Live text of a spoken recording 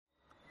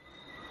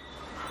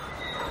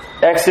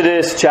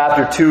Exodus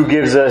chapter 2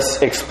 gives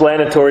us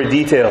explanatory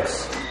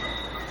details.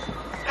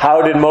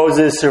 How did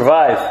Moses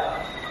survive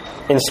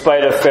in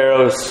spite of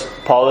Pharaoh's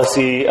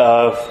policy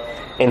of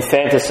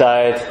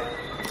infanticide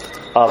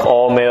of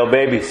all male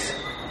babies?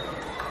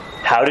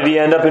 How did he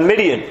end up in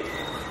Midian?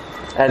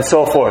 And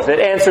so forth.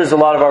 It answers a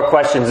lot of our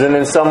questions, and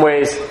in some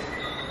ways,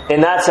 in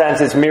that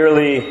sense, it's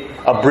merely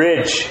a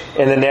bridge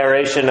in the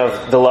narration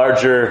of the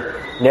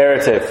larger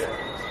narrative.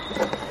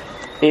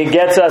 It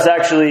gets us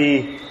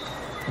actually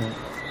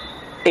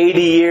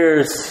 80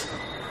 years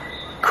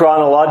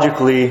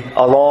chronologically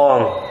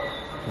along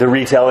the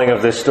retelling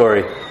of this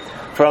story.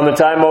 From the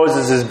time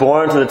Moses is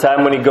born to the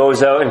time when he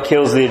goes out and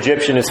kills the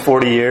Egyptian is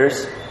 40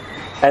 years.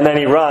 And then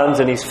he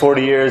runs, and he's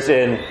 40 years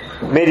in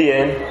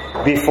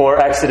Midian before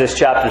Exodus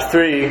chapter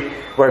 3,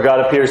 where God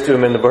appears to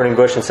him in the burning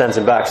bush and sends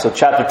him back. So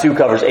chapter 2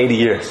 covers 80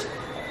 years.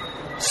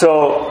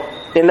 So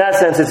in that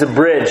sense, it's a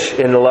bridge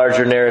in the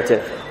larger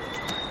narrative.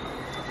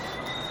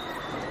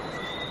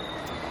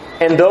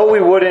 And though we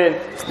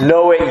wouldn't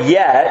know it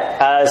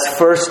yet as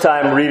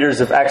first-time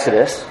readers of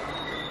Exodus,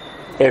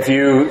 if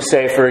you,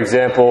 say, for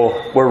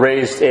example, were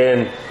raised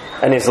in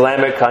an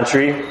Islamic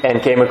country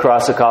and came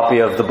across a copy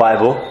of the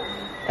Bible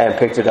and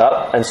picked it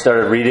up and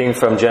started reading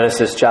from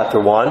Genesis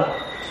chapter 1,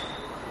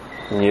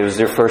 and it was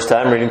your first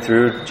time reading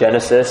through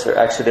Genesis or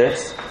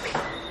Exodus,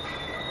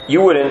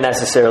 you wouldn't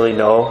necessarily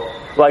know.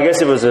 Well, I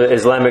guess if it was an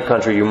Islamic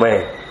country, you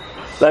may.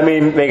 Let me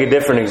make a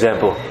different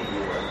example.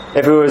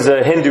 If it was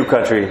a Hindu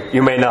country,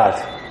 you may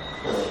not.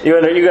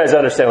 You guys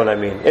understand what I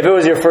mean. If it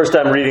was your first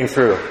time reading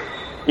through,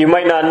 you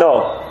might not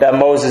know that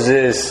Moses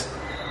is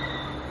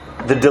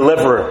the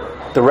deliverer,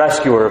 the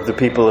rescuer of the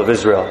people of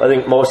Israel. I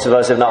think most of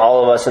us, if not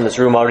all of us in this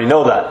room, already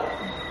know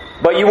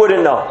that. But you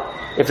wouldn't know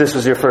if this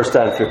was your first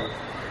time through.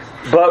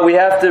 But we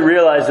have to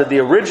realize that the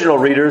original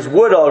readers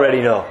would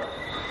already know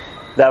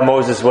that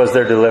Moses was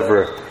their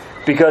deliverer,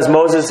 because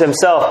Moses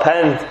himself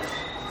penned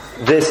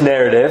this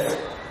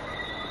narrative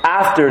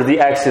after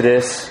the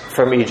Exodus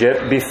from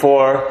Egypt,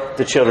 before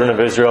the children of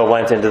Israel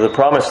went into the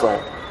Promised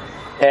Land.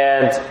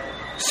 And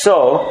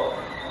so,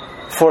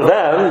 for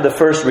them, the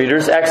first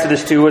readers,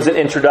 Exodus 2 was an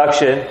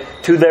introduction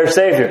to their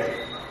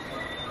Savior.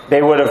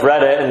 They would have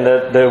read it,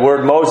 and the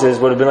word Moses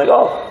would have been like,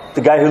 oh,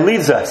 the guy who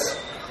leads us.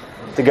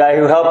 The guy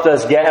who helped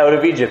us get out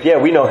of Egypt. Yeah,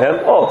 we know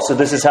him. Oh, so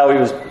this is how he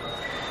was.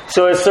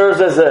 So it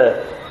serves as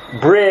a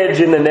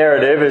bridge in the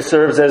narrative. It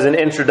serves as an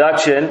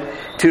introduction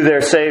to their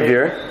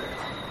Savior.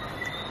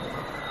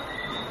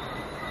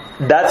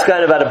 That's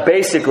kind of at a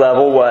basic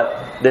level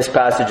what this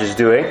passage is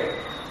doing.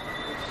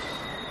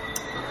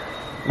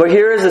 But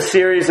here is a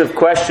series of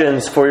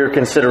questions for your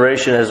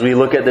consideration as we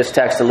look at this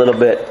text a little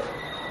bit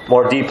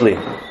more deeply.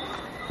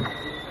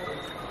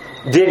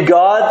 Did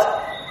God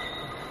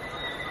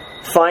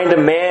find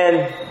a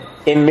man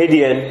in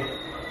Midian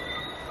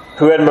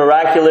who had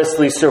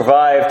miraculously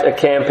survived a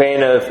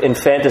campaign of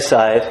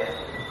infanticide,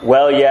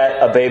 while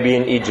yet a baby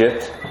in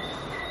Egypt,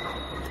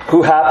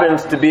 who happened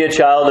to be a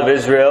child of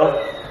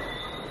Israel,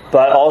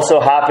 but also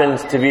happened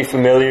to be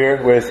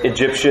familiar with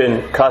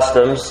Egyptian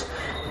customs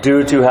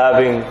due to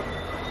having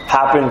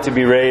happened to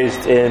be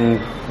raised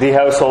in the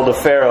household of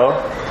Pharaoh,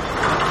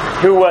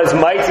 who was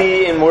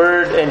mighty in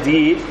word and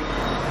deed,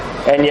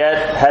 and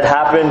yet had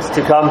happened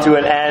to come to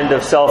an end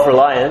of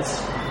self-reliance?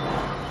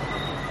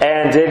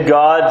 And did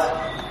God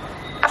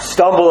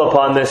stumble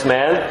upon this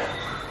man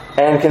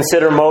and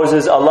consider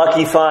Moses a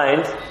lucky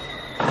find,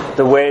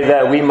 the way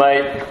that we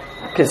might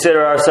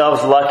consider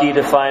ourselves lucky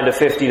to find a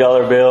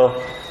 $50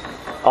 bill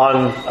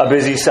on a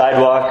busy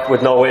sidewalk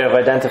with no way of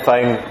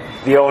identifying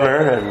the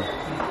owner and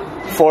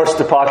forced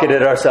to pocket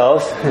it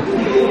ourselves?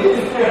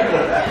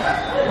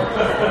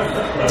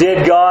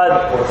 Did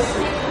God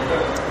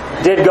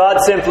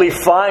simply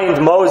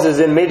find Moses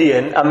in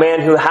Midian, a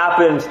man who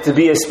happened to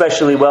be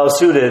especially well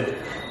suited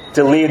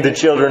to lead the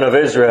children of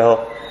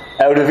Israel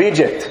out of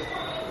Egypt?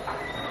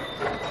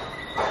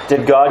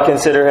 Did God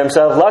consider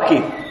himself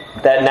lucky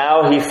that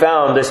now he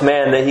found this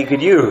man that he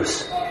could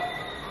use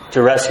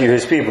to rescue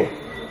his people?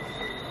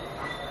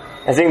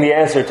 I think the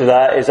answer to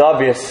that is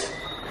obvious.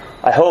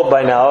 I hope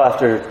by now,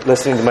 after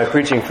listening to my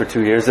preaching for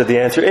 2 years, that the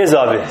answer is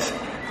obvious.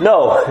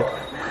 No,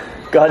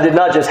 God did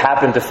not just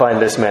happen to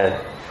find this man.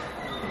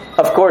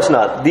 Of course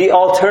not. The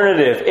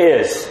alternative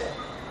is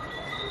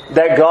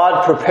that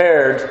God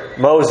prepared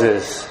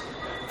Moses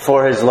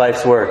for his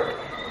life's work.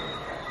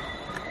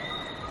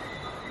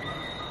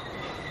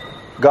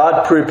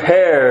 God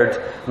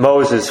prepared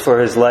Moses for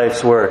his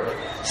life's work,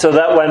 so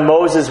that when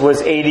Moses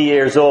was 80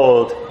 years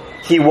old,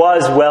 he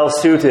was well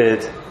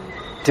suited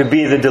to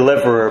be the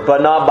deliverer,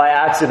 but not by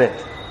accident.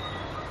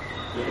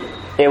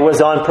 It was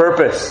on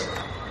purpose.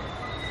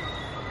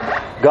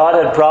 God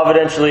had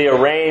providentially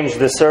arranged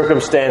the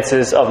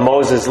circumstances of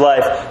Moses'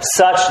 life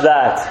such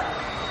that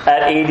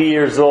at 80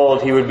 years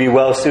old he would be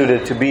well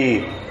suited to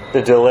be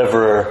the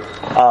deliverer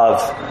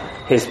of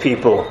his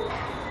people.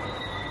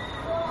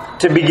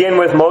 To begin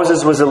with,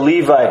 Moses was a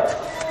Levite.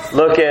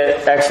 Look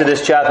at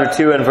Exodus chapter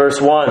 2 and verse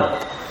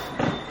 1.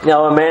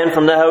 Now a man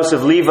from the house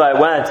of Levi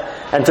went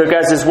and took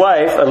as his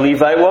wife a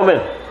Levite woman.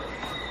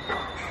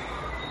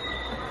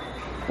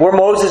 Were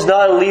Moses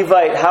not a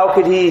Levite, how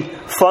could he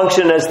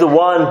function as the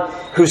one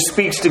who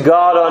speaks to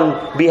God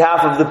on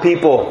behalf of the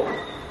people?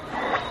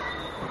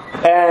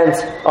 And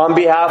on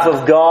behalf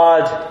of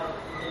God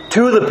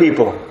to the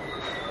people?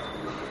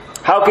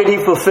 How could he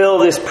fulfill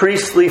this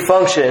priestly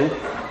function,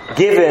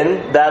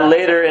 given that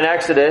later in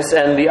Exodus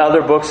and the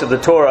other books of the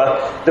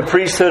Torah, the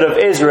priesthood of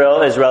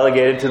Israel is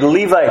relegated to the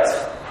Levites?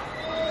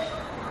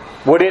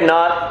 Would it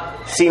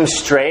not seem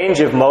strange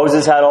if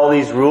Moses had all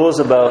these rules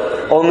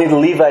about only the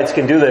Levites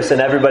can do this,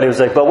 and everybody was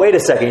like, but wait a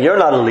second, you're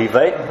not a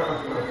Levite.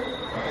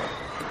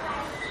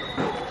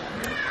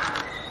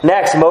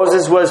 Next,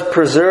 Moses was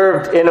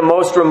preserved in a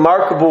most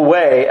remarkable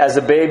way as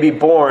a baby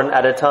born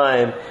at a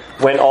time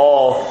when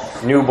all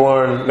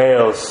newborn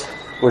males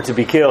were to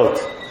be killed.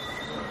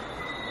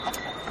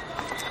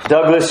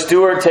 Douglas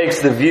Stewart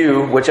takes the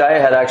view, which I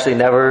had actually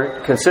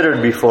never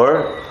considered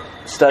before,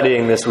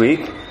 studying this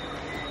week,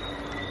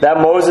 that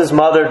Moses'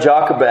 mother,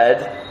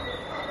 Jochebed,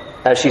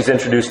 as she's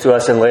introduced to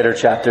us in later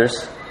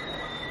chapters,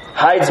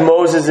 hides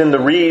Moses in the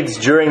reeds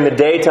during the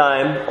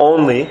daytime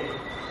only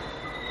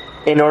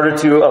in order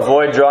to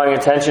avoid drawing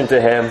attention to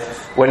him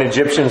when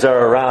Egyptians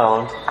are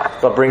around,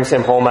 but brings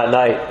him home at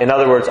night. In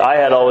other words, I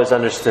had always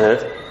understood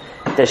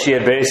that she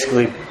had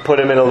basically put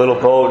him in a little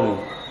boat and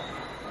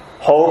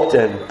hoped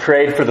and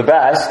prayed for the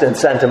best and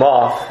sent him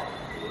off.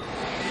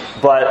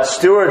 But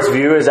Stewart's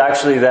view is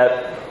actually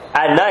that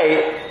at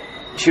night,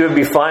 she would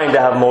be fine to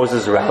have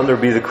Moses around. There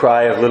would be the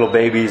cry of little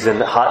babies and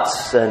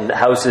huts and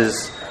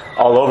houses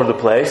all over the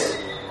place.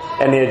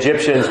 And the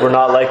Egyptians were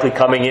not likely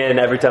coming in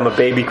every time a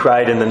baby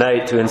cried in the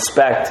night to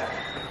inspect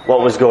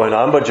what was going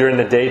on. But during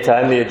the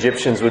daytime, the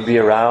Egyptians would be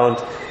around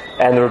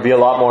and there would be a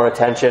lot more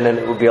attention and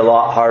it would be a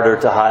lot harder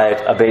to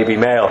hide a baby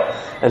male.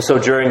 And so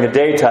during the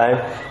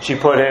daytime, she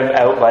put him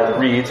out by the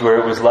reeds where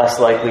it was less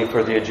likely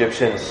for the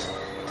Egyptians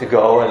to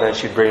go, and then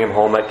she'd bring him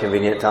home at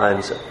convenient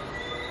times.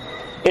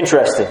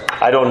 Interesting.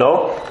 I don't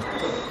know.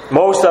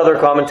 Most other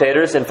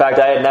commentators, in fact,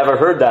 I had never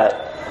heard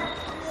that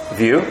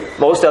view.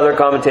 Most other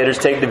commentators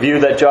take the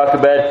view that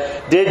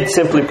Jochebed did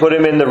simply put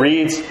him in the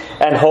reeds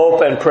and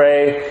hope and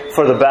pray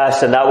for the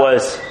best, and that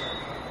was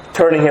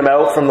turning him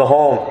out from the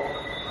home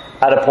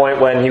at a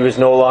point when she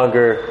no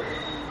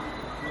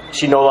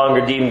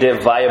longer deemed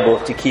it viable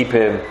to keep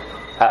him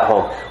at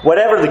home.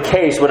 Whatever the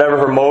case, whatever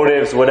her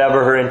motives,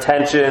 whatever her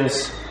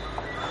intentions,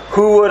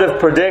 who would have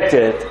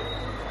predicted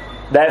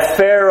that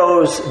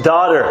Pharaoh's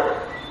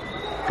daughter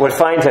would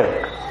find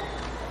him?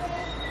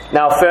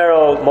 Now,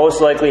 Pharaoh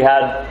most likely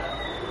had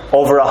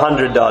over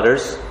 100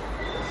 daughters,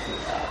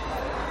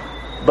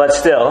 but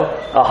still,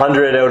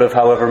 100 out of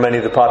however many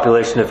the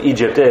population of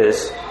Egypt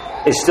is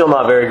still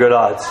not very good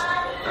odds.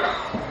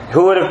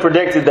 Who would have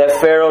predicted that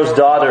Pharaoh's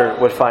daughter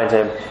would find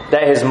him,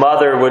 that his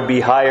mother would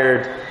be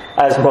hired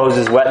as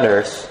Moses' wet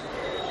nurse,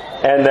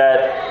 and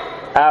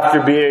that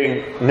after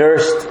being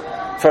nursed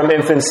from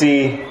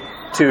infancy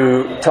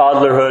to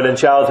toddlerhood and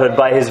childhood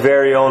by his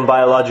very own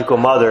biological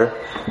mother,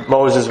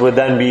 Moses would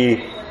then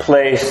be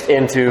placed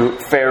into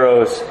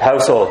Pharaoh's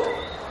household?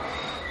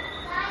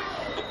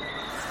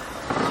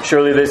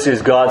 Surely this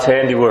is God's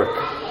handiwork.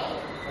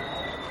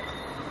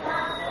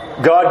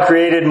 God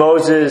created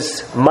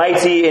Moses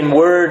mighty in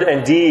word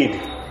and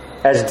deed,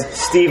 as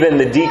Stephen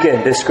the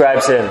deacon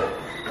describes him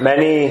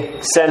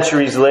many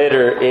centuries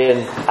later in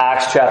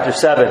Acts chapter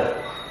 7.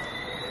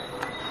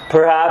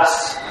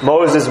 Perhaps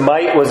Moses'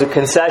 might was a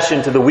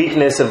concession to the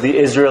weakness of the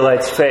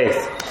Israelites'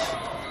 faith.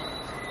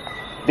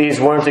 These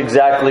weren't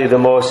exactly the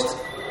most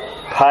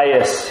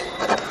pious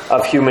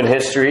of human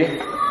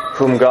history,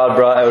 whom God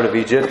brought out of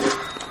Egypt.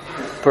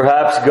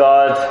 Perhaps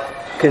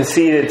God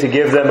conceded to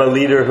give them a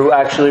leader who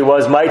actually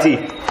was mighty,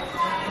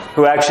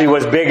 who actually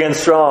was big and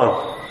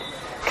strong,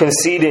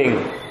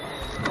 conceding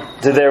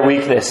to their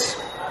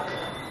weakness,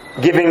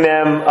 giving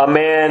them a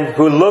man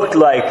who looked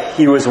like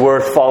he was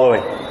worth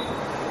following.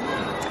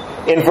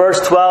 In verse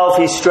 12,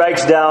 he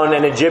strikes down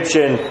an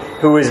Egyptian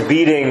who was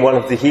beating one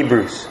of the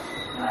Hebrews.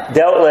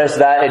 Doubtless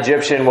that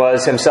Egyptian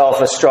was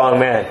himself a strong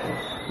man.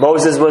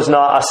 Moses was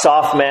not a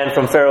soft man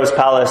from Pharaoh's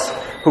palace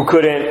who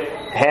couldn't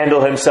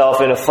handle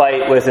himself in a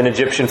fight with an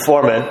Egyptian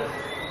foreman.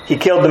 He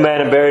killed the man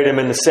and buried him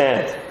in the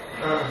sand.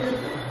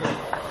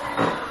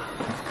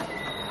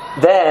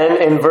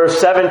 Then, in verse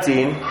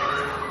 17,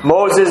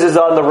 Moses is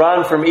on the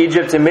run from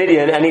Egypt to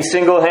Midian, and he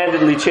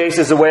single-handedly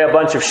chases away a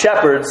bunch of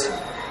shepherds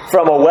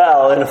from a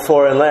well in a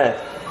foreign land.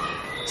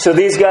 So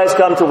these guys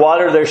come to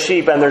water their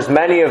sheep, and there's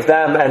many of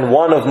them and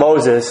one of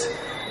Moses.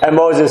 And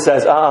Moses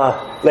says,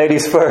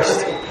 ladies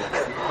first.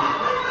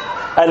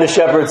 And the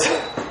shepherds,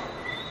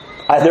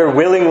 either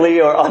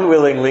willingly or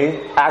unwillingly,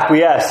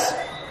 acquiesce.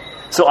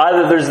 So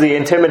either there's the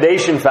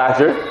intimidation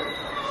factor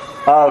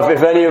of,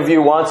 if any of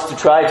you wants to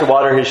try to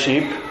water his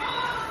sheep,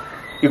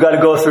 you got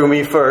to go through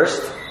me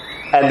first.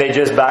 And they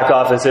just back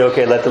off and say,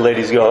 okay, let the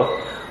ladies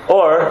go.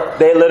 Or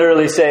they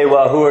literally say,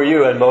 well, who are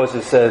you? And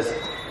Moses says,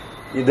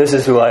 this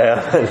is who I am.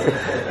 And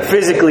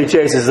physically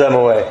chases them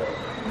away.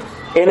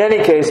 In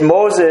any case,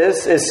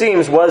 Moses, it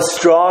seems, was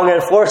strong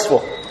and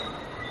forceful.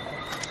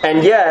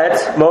 And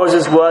yet,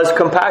 Moses was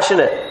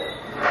compassionate.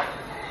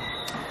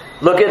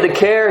 Look at the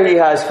care he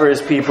has for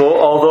his people,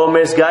 although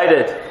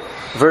misguided.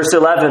 Verse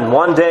 11,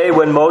 one day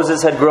when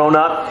Moses had grown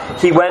up,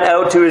 he went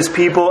out to his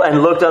people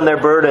and looked on their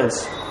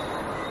burdens.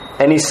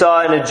 And he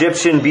saw an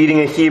Egyptian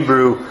beating a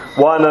Hebrew,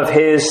 one of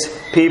his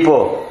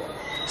people.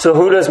 So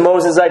who does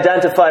Moses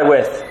identify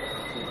with?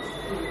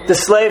 The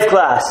slave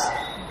class.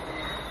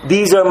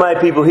 These are my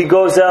people. He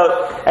goes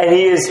out and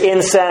he is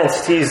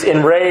incensed. He's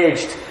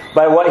enraged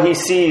by what he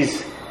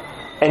sees.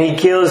 And he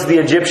kills the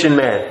Egyptian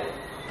man.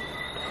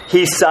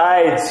 He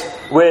sides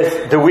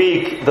with the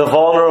weak, the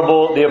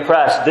vulnerable, the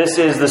oppressed. This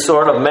is the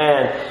sort of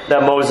man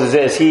that Moses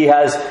is. He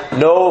has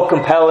no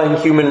compelling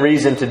human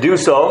reason to do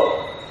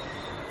so.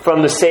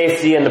 From the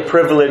safety and the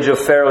privilege of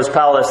Pharaoh's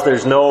palace,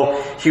 there's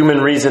no human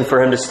reason for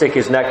him to stick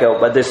his neck out.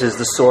 But this is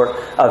the sort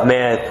of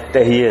man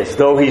that he is.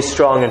 Though he's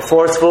strong and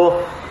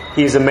forceful,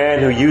 he's a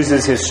man who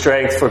uses his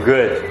strength for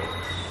good.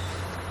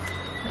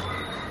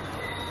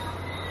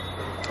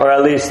 Or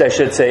at least I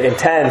should say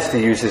intends to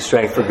use his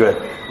strength for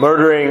good.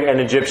 Murdering an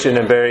Egyptian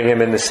and burying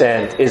him in the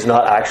sand is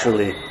not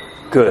actually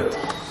good.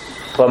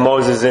 But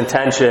Moses'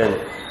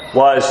 intention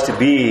was to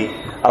be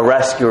a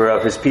rescuer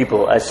of his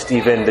people, as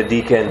Stephen the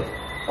deacon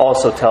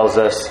also tells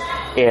us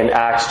in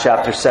Acts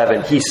chapter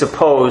 7. He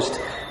supposed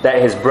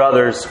that his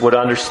brothers would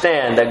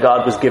understand that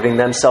God was giving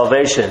them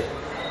salvation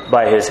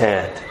by his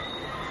hand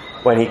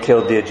when he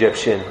killed the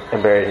Egyptian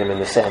and buried him in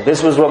the sand.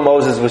 This was what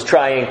Moses was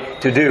trying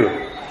to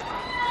do.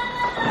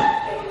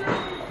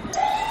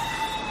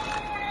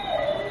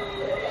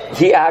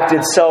 He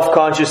acted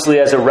self-consciously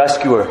as a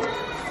rescuer.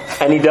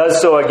 And he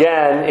does so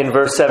again in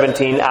verse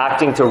 17,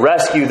 acting to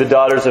rescue the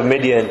daughters of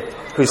Midian,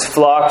 whose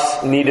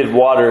flocks needed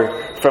water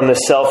from the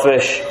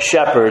selfish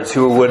shepherds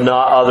who would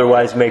not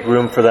otherwise make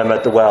room for them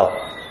at the well.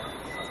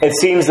 It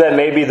seems that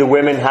maybe the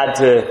women had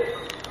to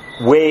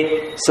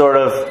wait sort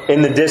of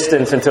in the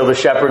distance until the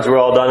shepherds were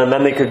all done, and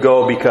then they could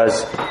go,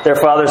 because their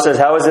father says,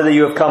 "How is it that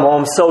you have come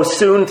home so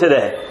soon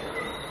today?"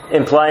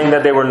 Implying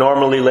that they were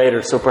normally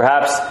later. So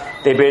perhaps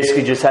they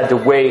basically just had to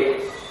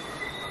wait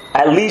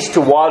at least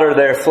to water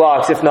their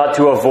flocks, if not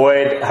to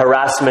avoid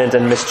harassment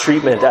and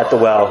mistreatment at the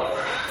well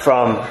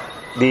from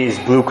these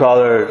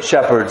blue-collar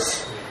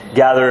shepherds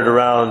gathered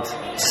around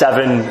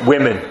 7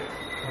 women.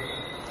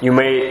 You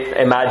may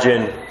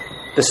imagine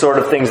the sort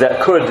of things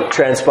that could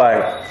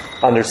transpire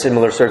under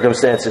similar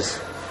circumstances.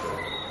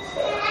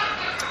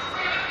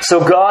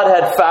 So God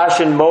had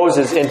fashioned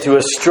Moses into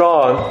a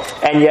strong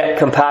and yet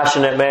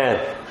compassionate man.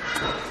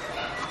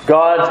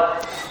 God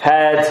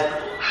had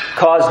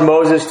caused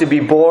Moses to be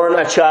born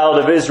a child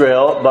of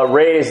Israel, but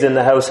raised in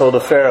the household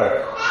of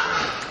Pharaoh,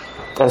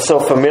 and so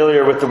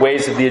familiar with the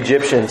ways of the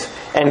Egyptians.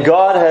 And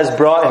God has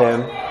brought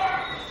him,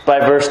 by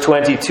verse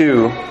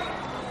 22,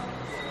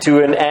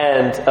 to an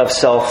end of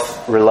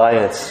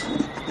self-reliance.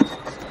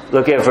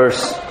 Look at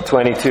verse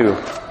 22.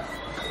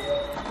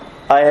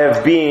 I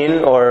have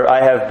been, or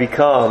I have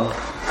become,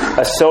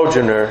 a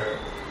sojourner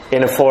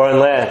in a foreign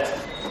land.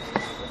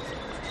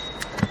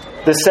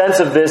 The sense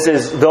of this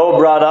is, though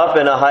brought up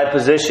in a high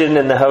position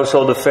in the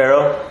household of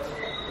Pharaoh,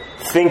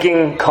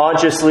 thinking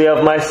consciously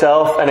of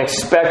myself and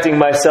expecting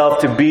myself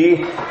to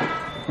be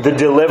the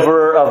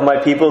deliverer of my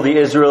people, the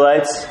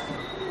Israelites,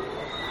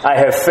 I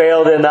have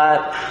failed in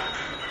that.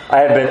 I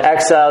have been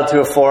exiled to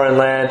a foreign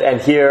land,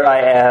 and here I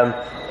am,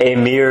 a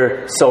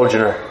mere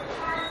sojourner.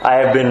 I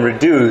have been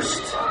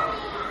reduced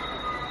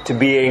to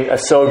being a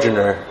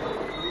sojourner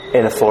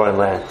in a foreign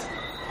land.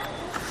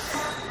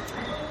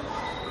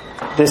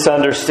 This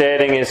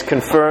understanding is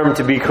confirmed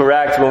to be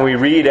correct when we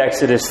read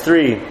Exodus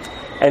 3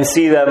 and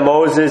see that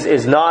Moses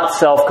is not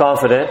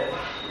self-confident,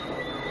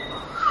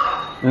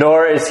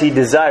 nor is he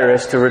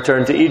desirous to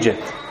return to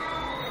Egypt.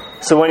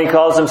 So when he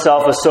calls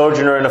himself a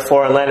sojourner in a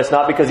foreign land, it's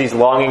not because he's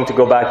longing to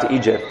go back to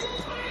Egypt.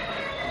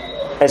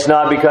 It's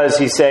not because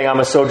he's saying, I'm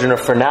a sojourner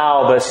for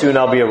now, but soon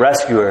I'll be a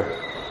rescuer.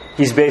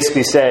 He's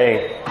basically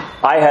saying,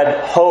 I had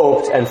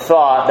hoped and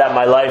thought that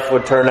my life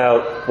would turn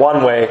out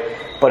one way,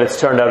 but it's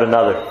turned out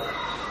another.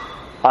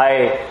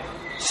 I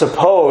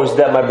supposed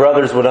that my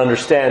brothers would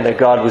understand that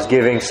God was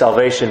giving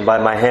salvation by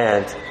my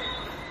hand,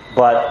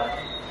 but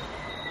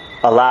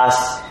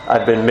alas,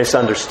 I've been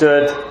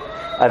misunderstood.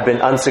 I've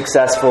been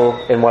unsuccessful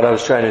in what I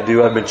was trying to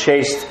do. I've been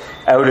chased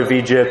out of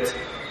Egypt.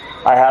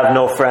 I have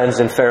no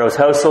friends in Pharaoh's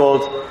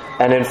household,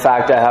 and in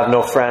fact, I have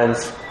no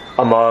friends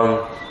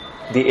among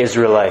the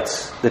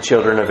Israelites, the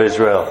children of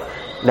Israel.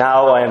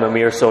 Now I am a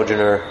mere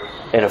sojourner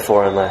in a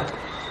foreign land.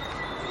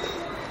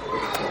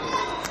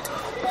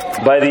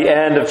 By the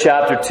end of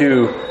chapter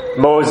 2,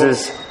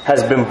 Moses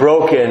has been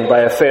broken by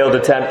a failed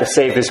attempt to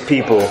save his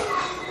people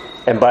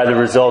and by the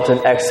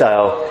resultant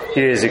exile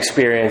he is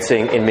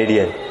experiencing in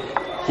Midian.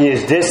 He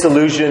is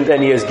disillusioned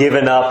and he has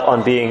given up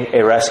on being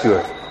a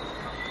rescuer.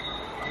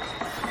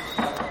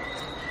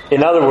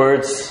 In other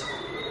words,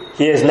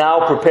 he is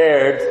now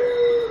prepared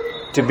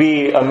to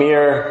be a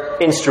mere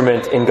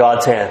instrument in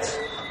God's hands,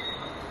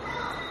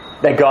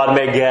 that God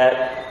may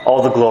get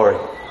all the glory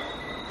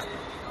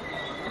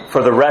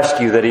for the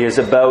rescue that he is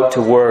about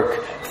to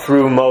work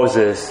through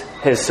Moses,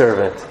 his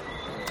servant.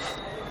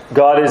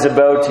 God is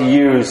about to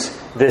use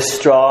this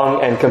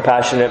strong and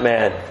compassionate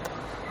man,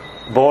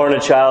 born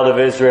a child of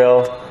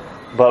Israel,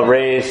 but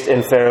raised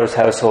in Pharaoh's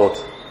household,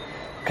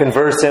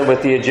 conversant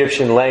with the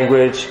Egyptian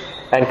language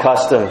and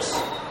customs,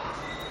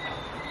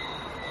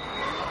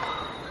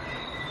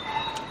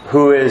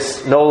 who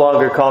is no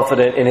longer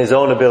confident in his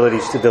own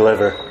abilities to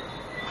deliver,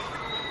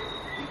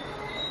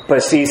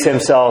 but sees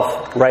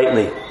himself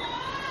rightly,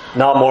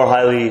 not more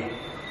highly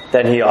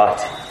than he ought.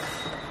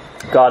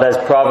 God has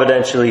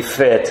providentially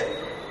fit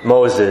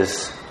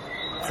Moses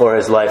for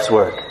his life's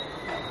work.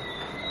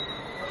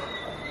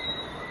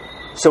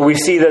 So we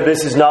see that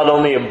this is not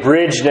only a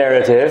bridge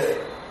narrative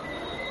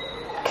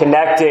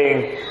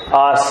connecting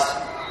us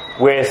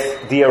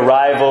with the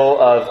arrival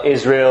of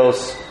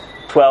Israel's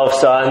 12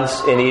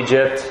 sons in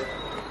Egypt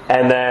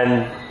and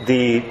then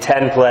the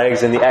 10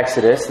 plagues in the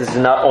Exodus. This is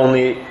not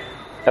only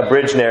a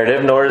bridge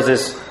narrative, nor is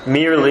this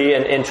merely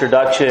an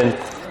introduction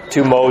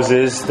to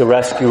Moses, the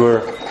rescuer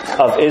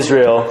of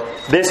Israel.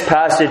 This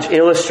passage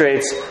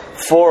illustrates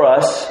for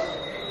us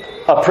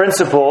a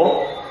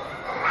principle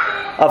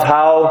of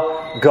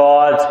how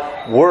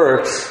God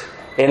works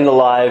in the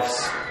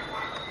lives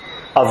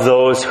of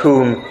those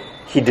whom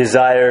He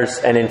desires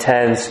and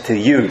intends to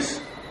use,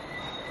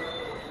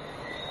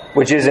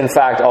 which is in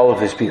fact all of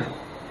His people.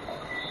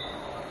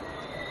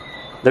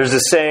 There's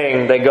a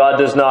saying that God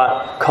does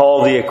not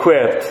call the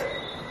equipped,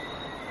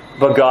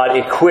 but God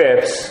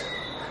equips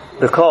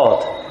the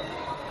called.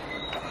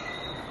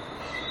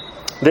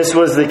 This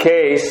was the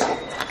case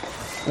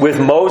with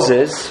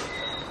Moses,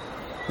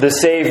 the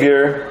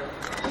Savior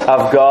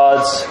of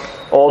God's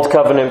Old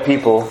Covenant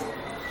people.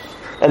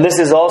 And this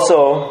is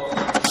also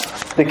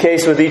the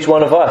case with each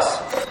one of us.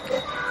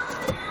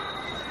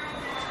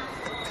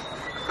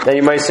 Now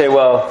you might say,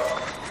 well,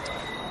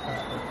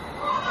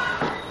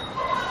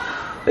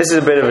 this is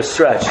a bit of a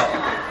stretch.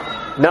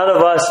 None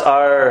of us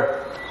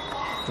are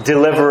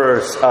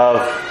deliverers of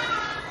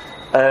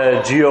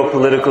a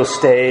geopolitical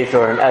state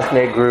or an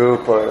ethnic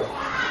group or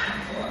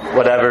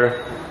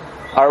whatever.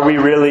 Are we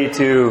really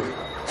to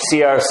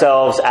see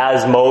ourselves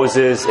as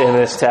Moses in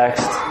this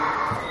text?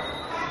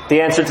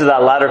 The answer to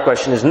that latter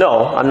question is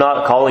no. I'm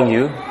not calling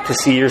you to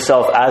see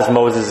yourself as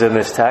Moses in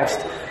this text.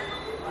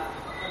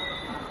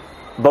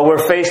 But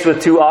we're faced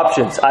with two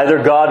options.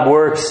 Either God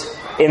works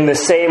in the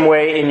same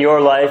way in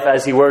your life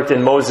as He worked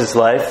in Moses'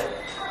 life,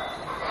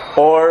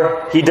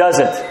 or He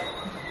doesn't.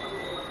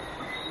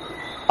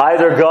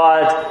 Either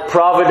God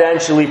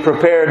providentially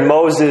prepared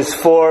Moses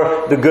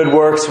for the good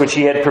works which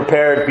He had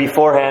prepared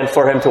beforehand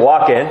for him to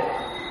walk in,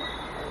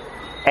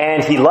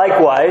 and He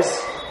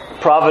likewise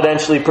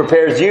providentially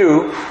prepares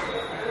you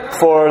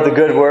for the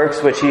good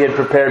works which He had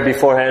prepared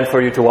beforehand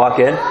for you to walk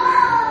in.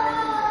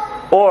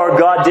 Or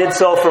God did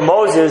so for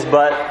Moses,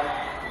 but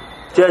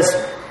just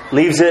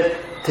leaves it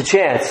to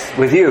chance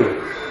with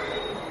you,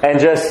 and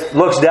just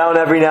looks down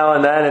every now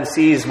and then and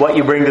sees what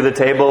you bring to the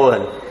table,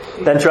 and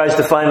then tries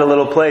to find a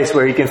little place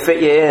where He can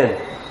fit you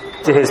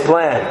in to His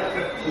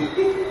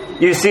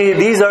plan. You see,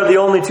 these are the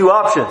only two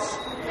options,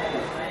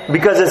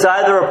 because it's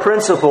either a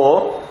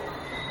principle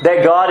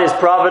that God is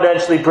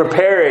providentially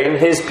preparing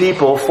His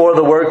people for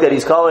the work that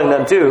He's calling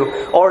them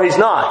to, or He's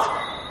not.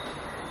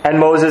 And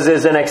Moses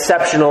is an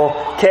exceptional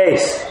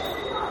case.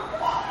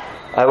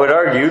 I would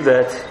argue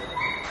that,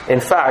 in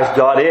fact,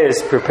 God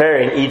is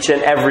preparing each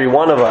and every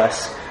one of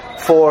us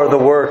for the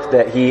work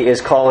that He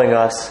is calling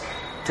us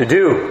to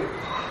do.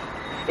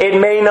 It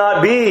may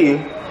not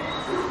be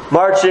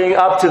marching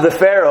up to the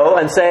Pharaoh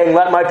and saying,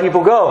 "Let my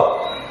people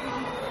go."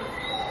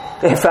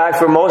 In fact,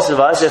 for most of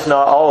us, if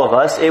not all of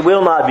us, it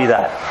will not be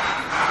that.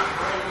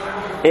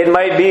 It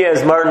might be,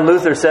 as Martin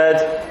Luther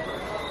said,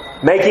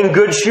 making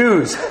good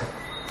shoes,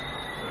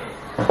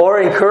 or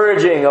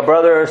encouraging a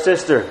brother or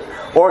sister,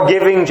 or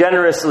giving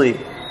generously,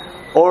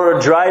 or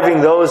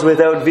driving those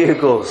without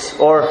vehicles,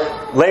 or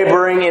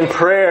laboring in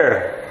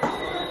prayer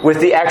with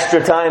the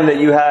extra time that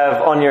you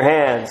have on your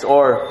hands,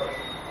 or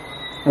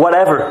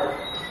whatever.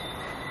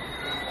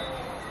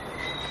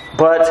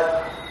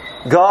 But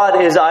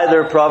God is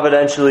either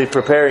providentially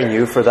preparing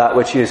you for that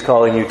which He is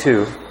calling you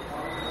to,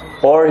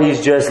 or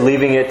He's just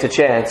leaving it to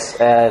chance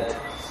and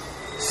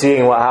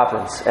seeing what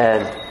happens.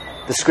 And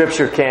the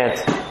Scripture can't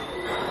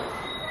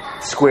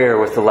square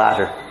with the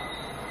latter.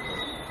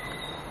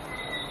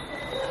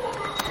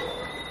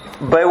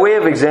 By way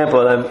of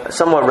example, I'm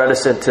somewhat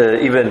reticent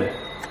to even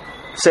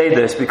say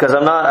this because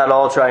I'm not at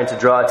all trying to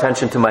draw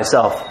attention to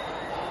myself.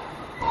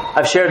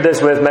 I've shared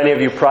this with many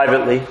of you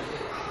privately,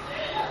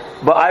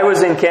 but I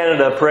was in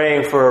Canada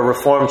praying for a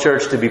Reformed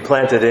church to be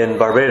planted in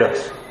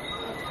Barbados,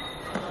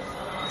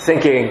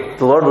 thinking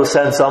the Lord will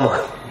send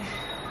someone.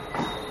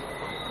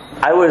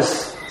 I was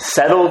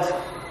settled.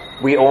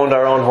 We owned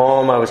our own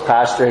home. I was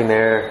pastoring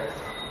there.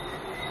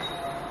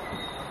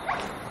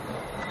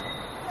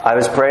 I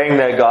was praying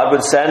that God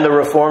would send a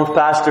Reformed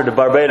pastor to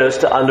Barbados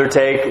to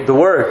undertake the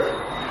work.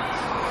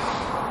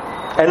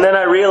 And then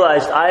I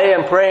realized I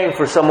am praying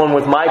for someone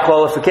with my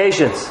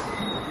qualifications.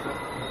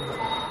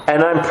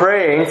 And I'm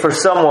praying for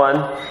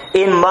someone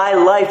in my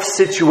life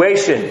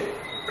situation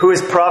who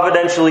is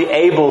providentially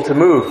able to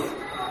move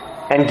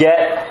and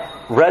get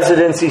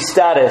residency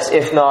status,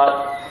 if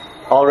not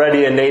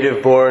already a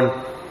native-born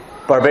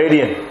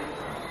Barbadian.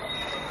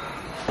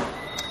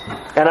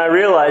 And I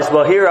realized,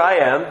 well, here I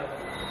am,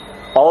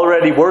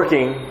 already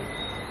working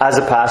as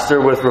a pastor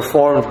with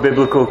Reformed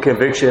biblical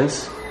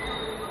convictions,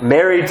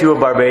 married to a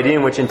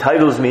Barbadian, which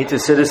entitles me to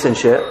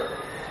citizenship,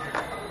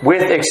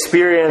 with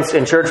experience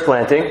in church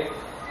planting,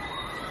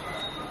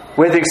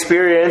 with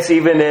experience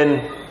even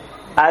in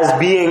as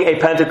being a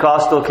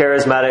Pentecostal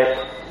charismatic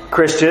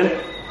Christian,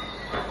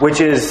 which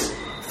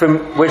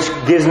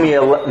gives me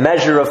a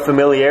measure of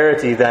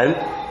familiarity then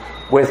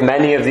with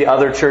many of the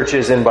other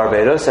churches in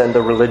Barbados and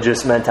the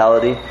religious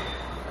mentality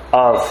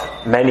of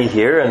many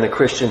here and the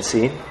Christian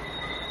scene.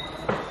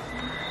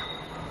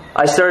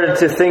 I started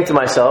to think to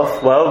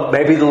myself, well,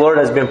 maybe the Lord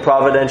has been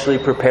providentially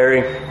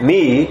preparing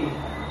me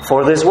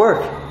for this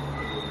work.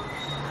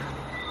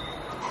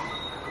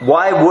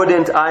 Why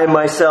wouldn't I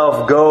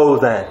myself go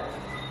then?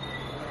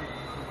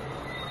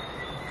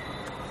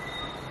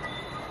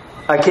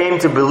 I came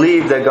to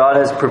believe that God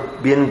has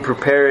been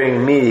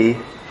preparing me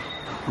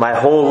my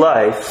whole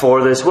life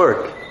for this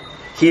work.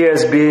 He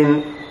has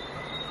been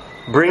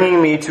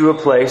bringing me to a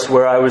place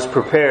where I was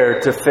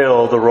prepared to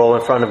fill the role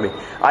in front of me.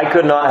 I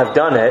could not have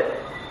done it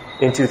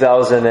in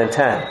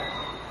 2010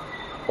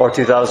 or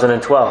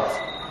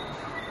 2012.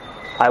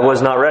 I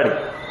was not ready.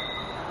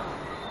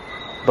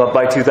 But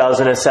by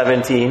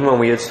 2017, when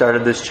we had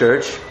started this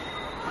church,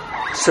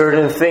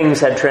 certain things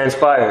had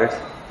transpired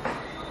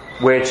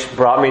which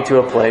brought me to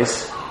a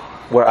place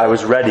where I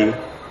was ready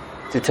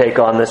to take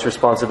on this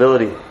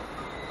responsibility.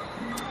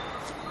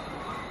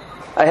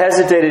 I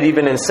hesitated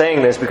even in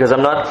saying this because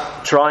I'm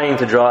not trying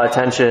to draw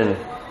attention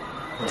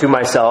to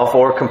myself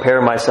or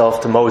compare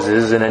myself to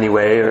Moses in any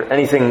way or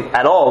anything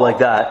at all like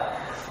that,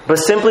 but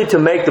simply to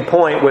make the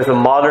point with a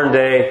modern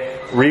day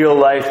real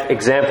life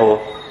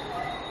example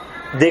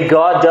that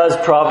God does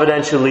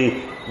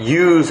providentially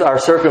use our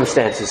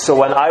circumstances. So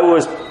when I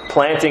was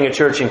planting a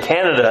church in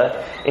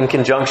Canada in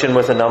conjunction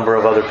with a number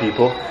of other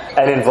people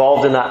and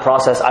involved in that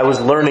process, I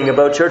was learning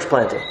about church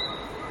planting.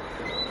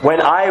 When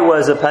I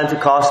was a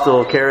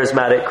Pentecostal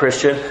charismatic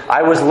Christian,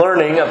 I was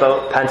learning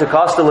about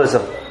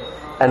Pentecostalism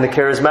and the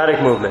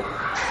charismatic movement.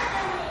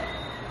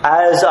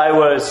 As I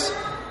was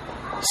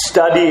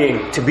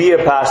studying to be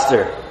a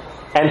pastor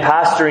and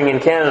pastoring in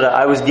Canada,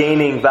 I was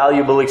gaining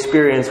valuable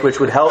experience which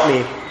would help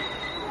me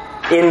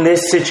in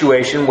this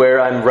situation where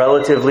I'm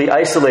relatively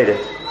isolated,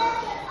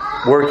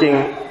 working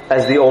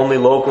as the only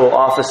local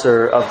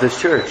officer of this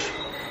church,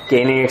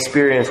 gaining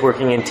experience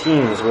working in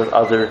teams with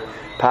other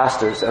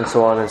pastors, and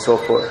so on and so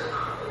forth.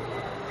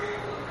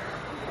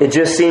 It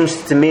just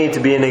seems to me to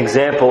be an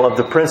example of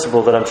the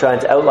principle that I'm trying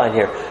to outline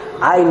here.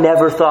 I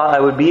never thought I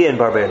would be in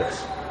Barbados.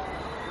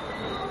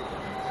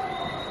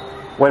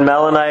 When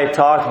Mel and I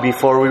talked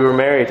before we were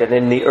married and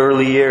in the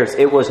early years,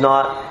 it was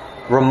not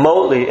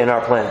remotely in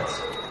our plans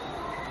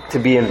to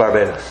be in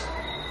Barbados.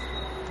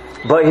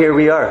 But here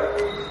we are.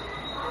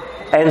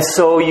 And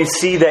so you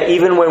see that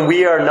even when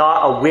we are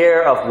not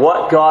aware of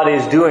what God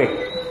is doing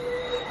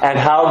and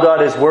how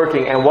God is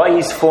working and what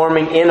He's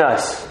forming in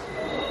us,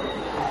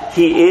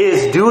 He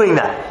is doing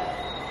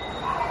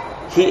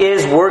that. He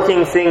is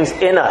working things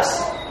in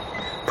us,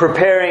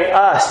 preparing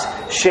us,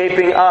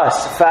 shaping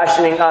us,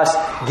 fashioning us,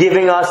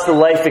 giving us the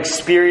life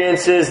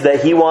experiences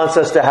that He wants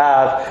us to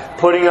have,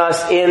 putting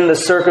us in the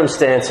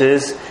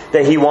circumstances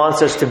that He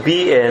wants us to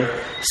be in,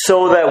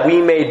 so that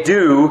we may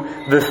do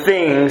the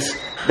things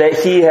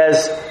that He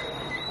has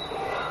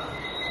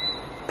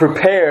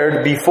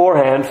prepared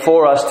beforehand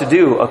for us to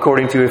do,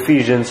 according to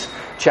Ephesians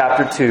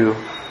chapter 2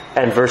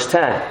 and verse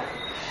 10.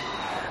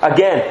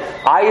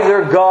 Again,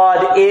 either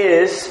God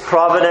is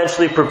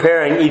providentially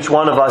preparing each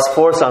one of us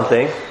for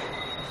something,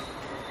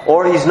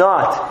 or He's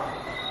not.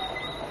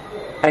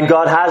 And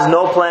God has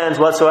no plans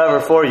whatsoever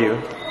for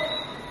you.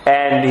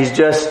 And He's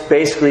just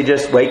basically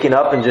just waking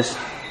up and just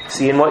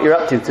seeing what you're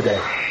up to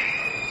today.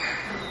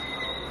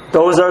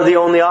 Those are the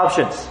only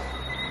options.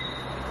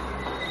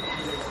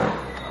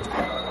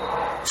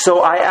 So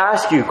I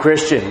ask you,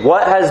 Christian,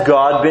 what has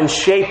God been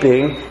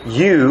shaping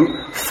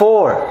you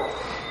for?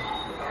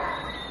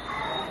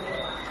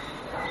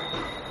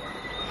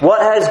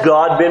 What has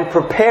God been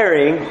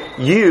preparing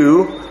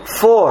you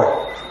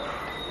for?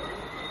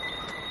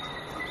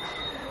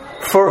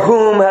 For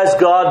whom has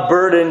God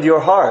burdened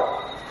your heart?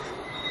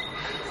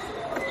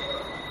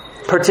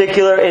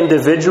 Particular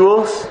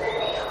individuals,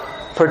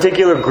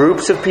 particular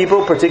groups of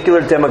people,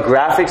 particular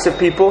demographics of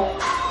people,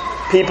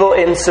 people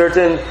in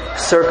certain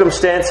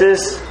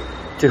circumstances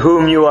to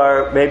whom you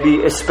are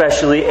maybe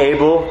especially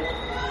able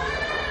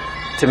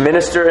to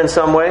minister in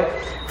some way.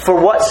 For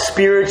what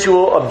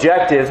spiritual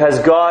objective has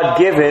God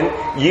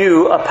given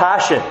you a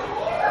passion?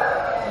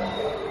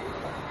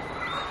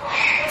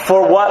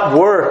 For what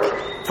work,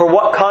 for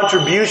what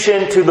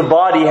contribution to the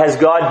body has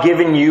God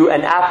given you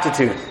an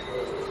aptitude?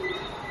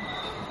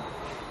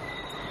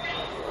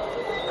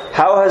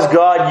 How has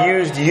God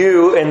used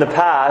you in the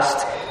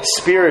past,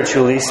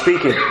 spiritually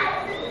speaking?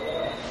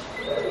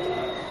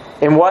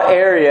 In what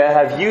area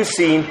have you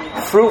seen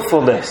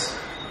fruitfulness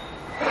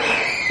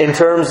in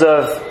terms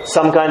of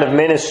some kind of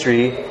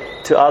ministry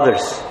to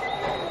others?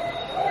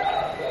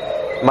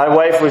 My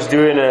wife was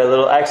doing a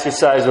little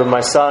exercise with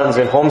my sons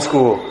in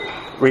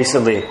homeschool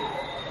recently,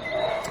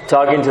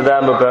 talking to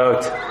them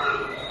about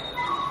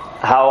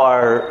how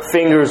our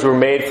fingers were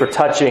made for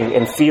touching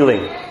and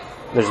feeling.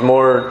 There's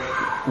more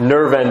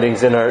nerve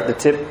endings in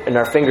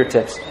our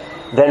fingertips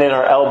than in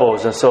our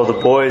elbows, and so the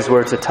boys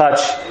were to touch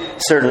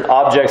certain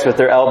objects with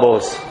their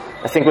elbows,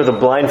 I think with a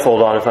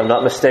blindfold on if I'm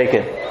not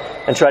mistaken,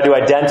 and try to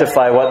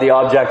identify what the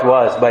object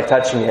was by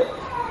touching it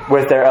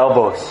with their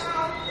elbows.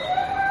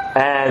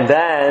 And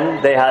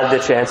then they had the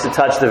chance to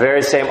touch the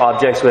very same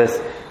objects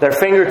with their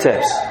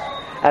fingertips.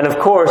 And of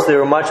course, they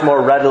were much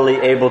more readily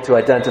able to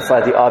identify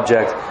the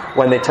object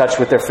when they touched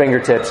with their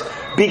fingertips,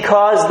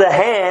 because the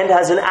hand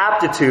has an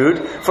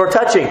aptitude for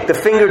touching. The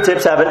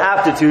fingertips have an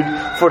aptitude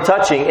for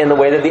touching in the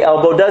way that the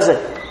elbow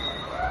doesn't.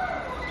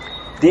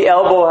 The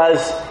elbow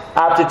has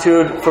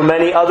aptitude for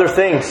many other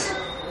things.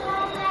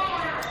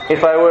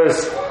 If I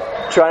was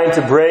trying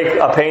to break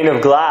a pane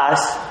of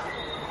glass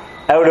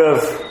out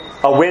of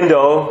a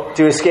window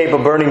to escape a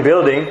burning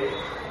building,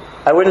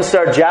 I wouldn't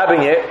start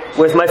jabbing it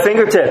with my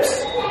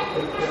fingertips.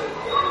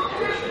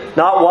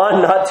 Not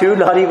one, not two,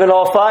 not even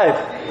all five.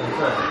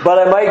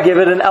 But I might give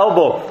it an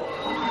elbow.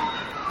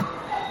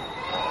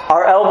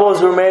 Our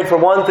elbows were made for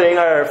one thing,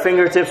 our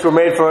fingertips were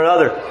made for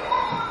another.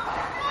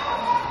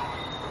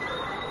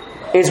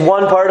 Is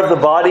one part of the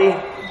body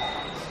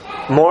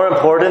more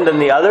important than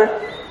the other?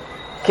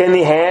 Can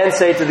the hand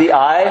say to the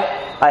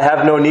eye, I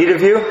have no need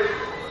of you?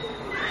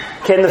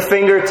 Can the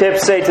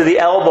fingertips say to the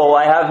elbow,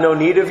 I have no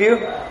need of you?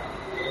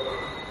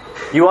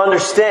 You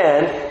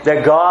understand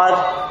that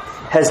God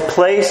has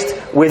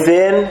placed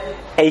within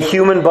a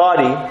human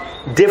body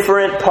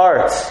different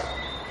parts,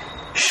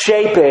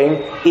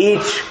 shaping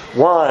each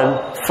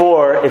one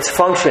for its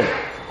function.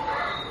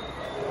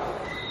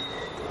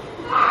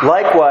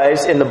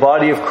 Likewise, in the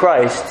body of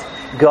Christ,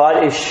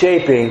 God is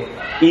shaping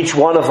each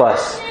one of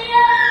us.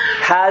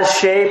 Has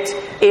shaped,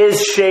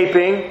 is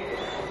shaping,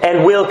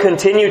 and will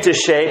continue to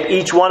shape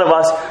each one of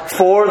us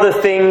for the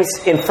things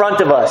in front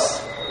of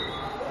us.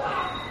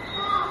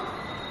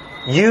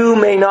 You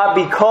may not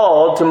be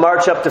called to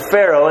march up to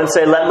Pharaoh and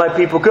say, let my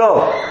people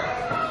go.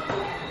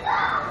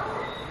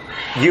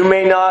 You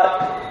may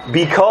not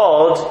be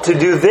called to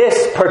do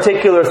this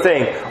particular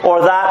thing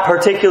or that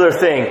particular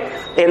thing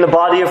in the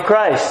body of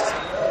Christ.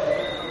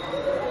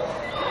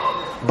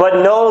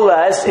 But no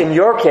less in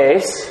your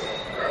case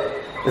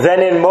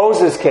than in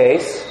Moses'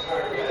 case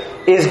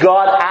is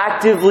God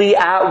actively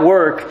at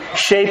work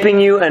shaping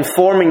you and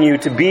forming you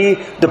to be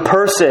the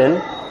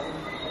person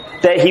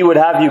that He would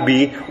have you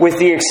be, with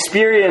the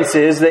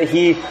experiences that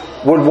He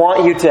would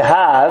want you to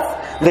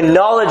have, the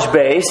knowledge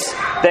base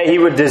that He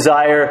would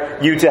desire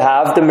you to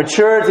have, the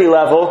maturity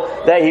level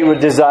that He would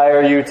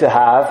desire you to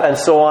have, and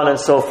so on and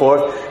so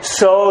forth,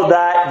 so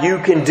that you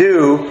can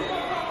do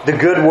the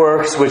good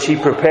works which He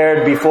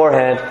prepared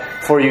beforehand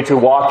for you to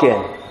walk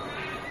in.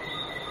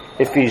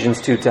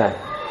 Ephesians 2:10.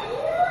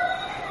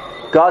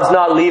 God's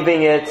not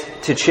leaving it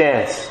to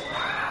chance.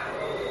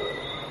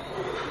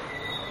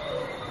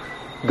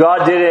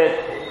 God didn't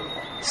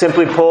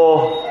simply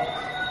pull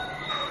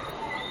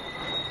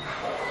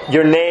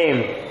your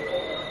name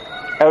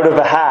out of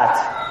a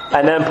hat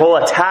and then pull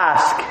a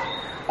task,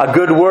 a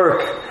good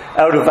work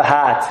out of a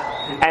hat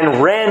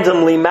and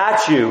randomly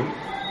match you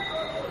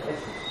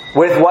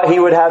with what He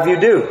would have you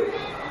do.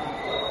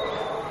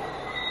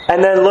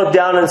 And then look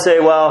down and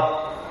say,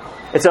 well,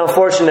 it's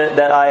unfortunate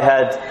that I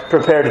had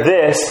prepared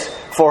this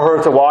for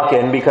her to walk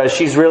in because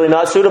she's really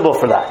not suitable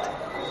for that.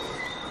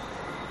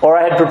 Or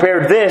I had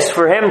prepared this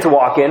for him to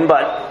walk in,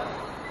 but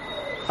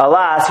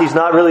alas, he's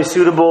not really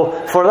suitable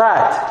for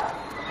that.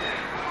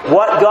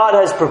 What God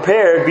has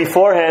prepared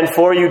beforehand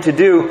for you to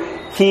do,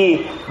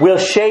 He will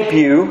shape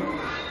you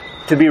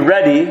to be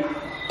ready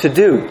to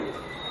do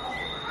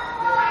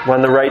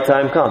when the right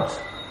time comes.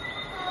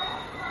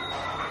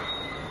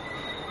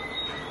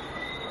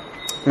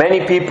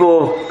 Many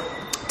people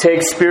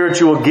take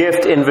spiritual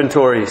gift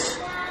inventories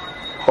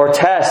or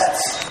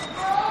tests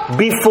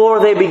before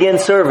they begin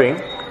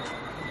serving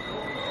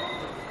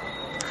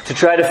to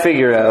try to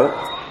figure out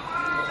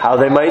how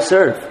they might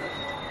serve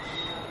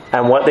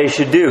and what they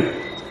should do.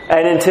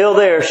 And until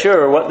they are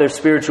sure what their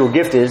spiritual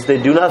gift is, they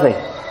do nothing.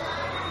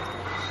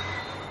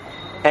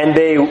 And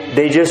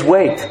they just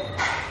wait.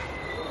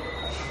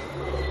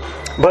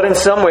 But in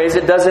some ways,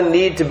 it doesn't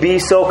need to be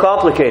so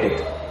complicated.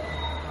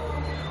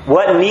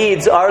 What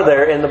needs are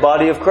there in the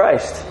body of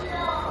Christ?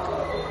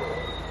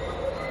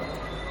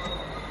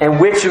 And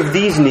which of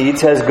these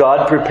needs has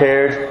God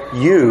prepared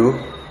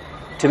you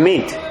to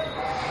meet?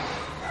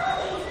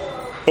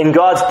 In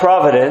God's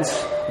providence,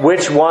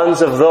 which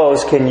ones of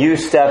those can you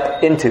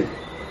step into?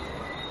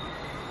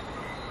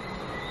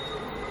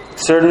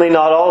 Certainly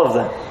not all of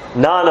them.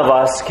 None of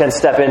us can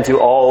step into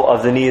all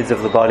of the needs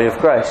of the body of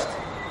Christ.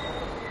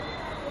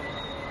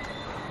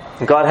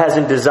 God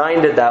hasn't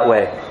designed it that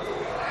way.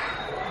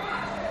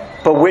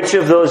 But which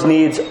of those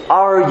needs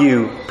are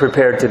you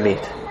prepared to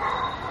meet?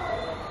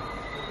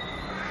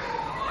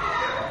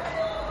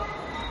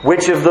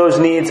 Which of those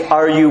needs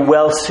are you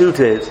well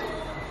suited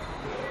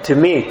to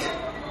meet?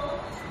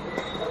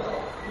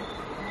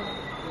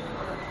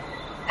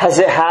 Has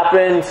it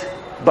happened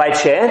by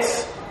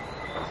chance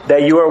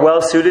that you are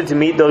well suited to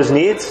meet those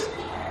needs?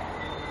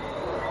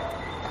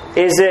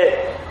 Is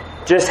it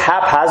just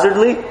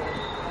haphazardly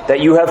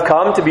that you have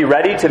come to be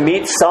ready to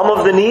meet some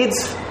of the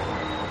needs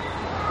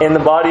in the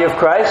body of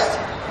Christ?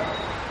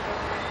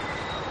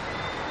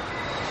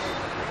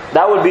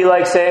 That would be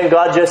like saying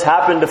God just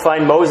happened to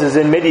find Moses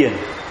in Midian,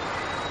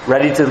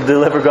 ready to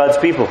deliver God's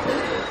people.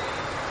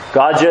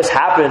 God just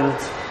happened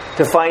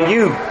to find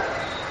you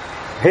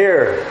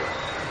here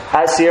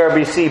at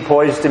CRBC,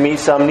 poised to meet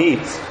some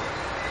needs.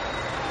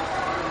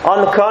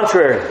 On the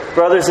contrary,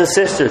 brothers and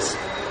sisters,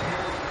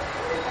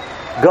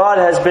 God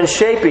has been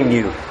shaping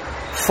you,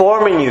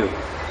 forming you,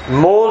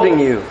 molding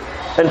you,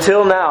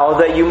 until now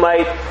that you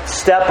might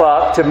step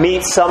up to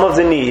meet some of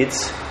the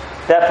needs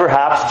that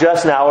perhaps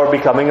just now are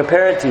becoming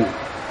apparent to you.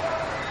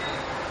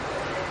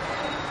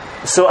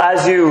 So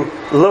as you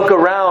look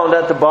around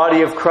at the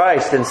body of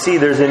Christ and see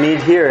there's a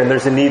need here and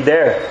there's a need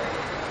there,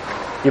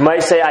 you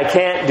might say, I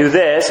can't do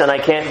this and I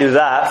can't do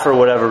that for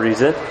whatever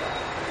reason,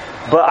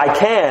 but I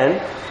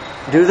can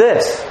do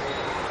this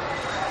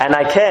and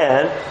I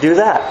can do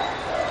that.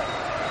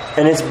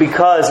 And it's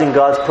because in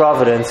God's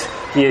providence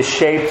He has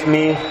shaped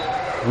me,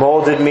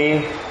 molded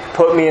me,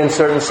 put me in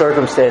certain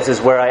circumstances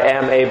where I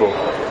am able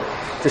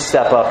to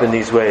step up in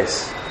these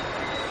ways.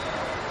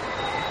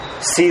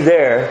 See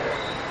there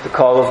the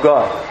call of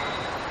God.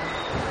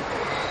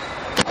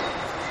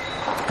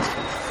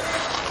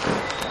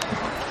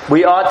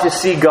 We ought to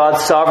see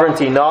God's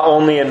sovereignty not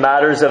only in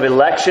matters of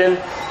election,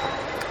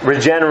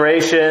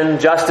 regeneration,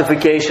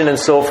 justification, and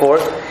so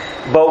forth,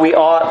 but we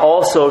ought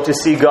also to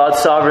see God's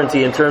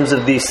sovereignty in terms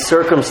of these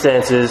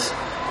circumstances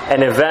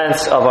and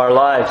events of our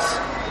lives,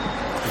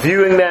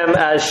 viewing them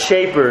as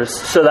shapers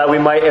so that we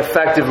might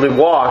effectively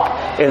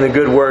walk in the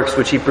good works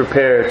which He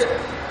prepared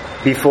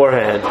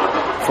beforehand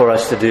for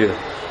us to do.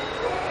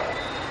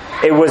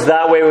 It was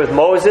that way with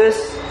Moses.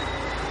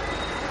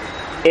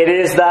 It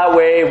is that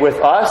way with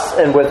us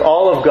and with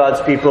all of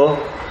God's people.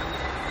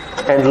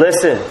 And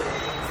listen,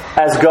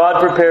 as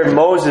God prepared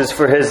Moses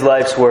for his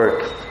life's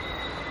work,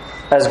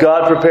 as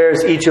God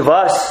prepares each of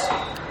us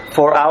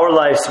for our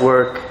life's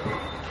work,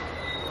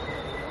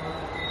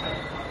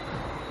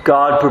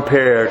 God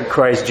prepared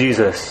Christ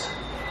Jesus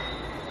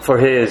for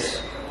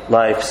His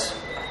life's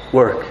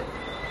work.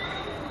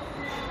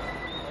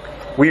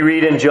 We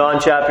read in John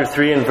chapter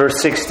 3 and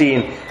verse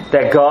 16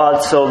 that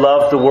God so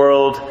loved the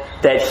world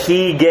that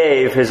He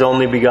gave His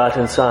only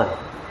begotten Son.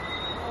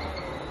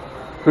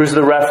 Who's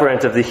the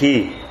referent of the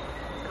He?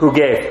 Who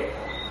gave?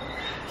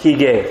 He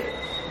gave.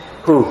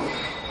 Who?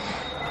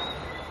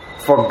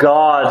 For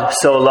God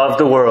so loved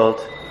the world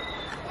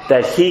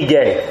that He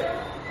gave.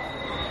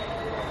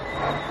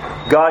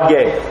 God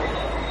gave.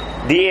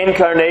 The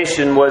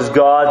incarnation was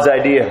God's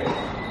idea.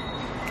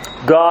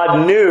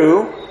 God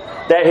knew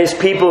that His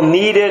people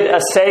needed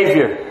a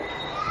Savior.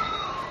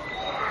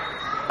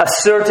 A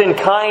certain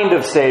kind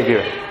of Savior.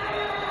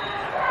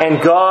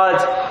 And God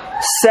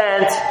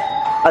sent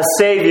a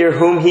Savior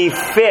whom He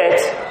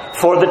fit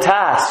for the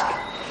task.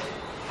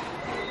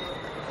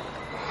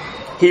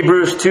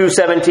 Hebrews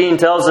 2:17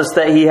 tells us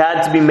that He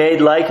had to be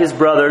made like His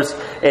brothers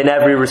in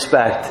every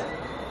respect.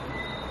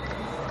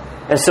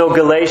 And so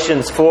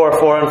Galatians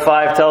 4 and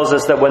 5 tells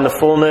us that when the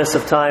fullness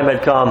of time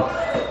had come,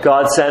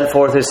 God sent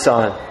forth His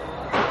Son,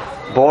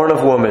 born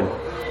of woman,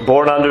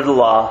 born under the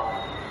law,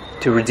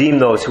 to redeem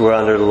those who are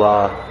under the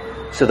law,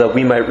 so that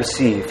we might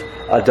receive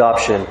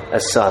adoption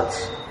as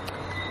sons.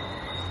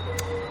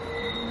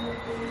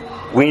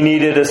 We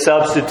needed a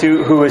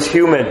substitute who was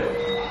human,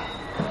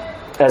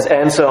 as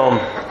Anselm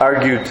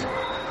argued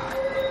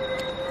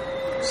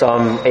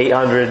some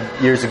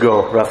 800 years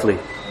ago, roughly.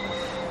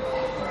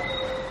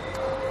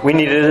 We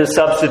needed a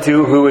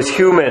substitute who was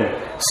human,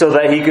 so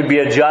that He could be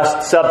a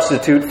just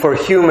substitute for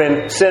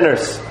human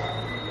sinners.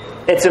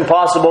 It's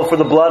impossible for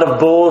the blood of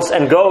bulls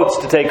and goats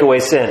to take away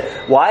sin.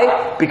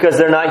 Why? Because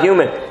they're not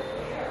human.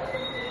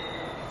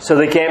 So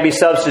they can't be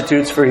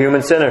substitutes for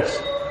human sinners.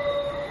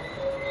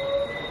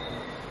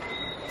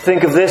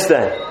 Think of this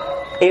then.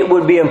 It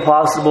would be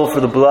impossible for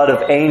the blood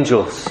of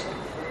angels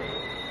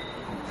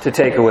to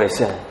take away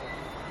sin.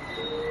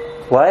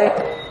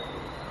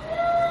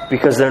 Why?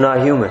 Because they're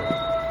not human.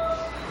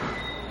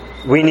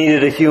 We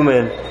needed a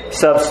human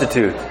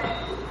substitute.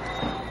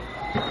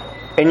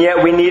 And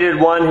yet we needed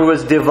one who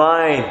was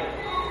divine,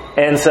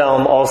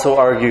 Anselm also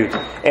argued,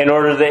 in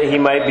order that he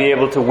might be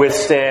able to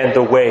withstand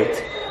the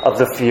weight of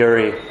the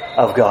fury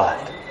of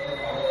God.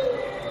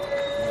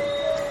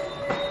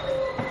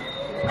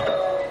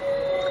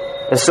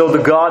 And so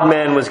the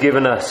God-man was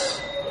given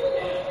us.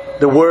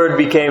 The Word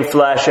became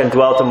flesh and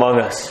dwelt among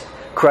us.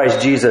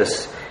 Christ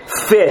Jesus,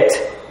 fit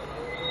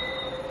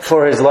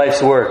for His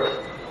life's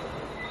work.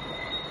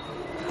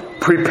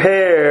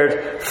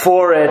 Prepared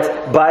for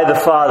it by the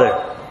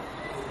Father.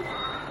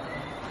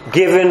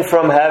 given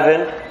from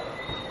heaven,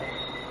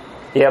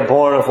 yet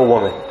born of a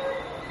woman.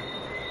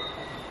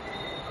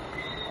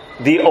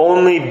 The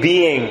only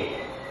being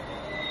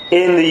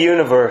in the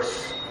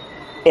universe,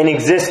 in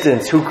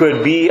existence, who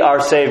could be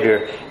our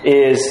Savior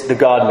is the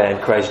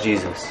God-man, Christ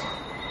Jesus.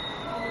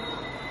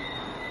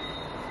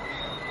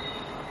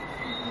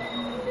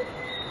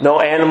 No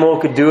animal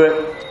could do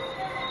it.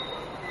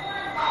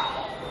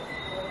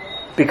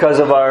 Because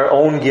of our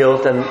own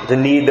guilt and the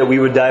need that we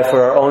would die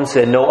for our own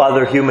sin, no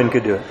other human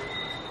could do it.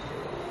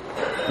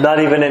 Not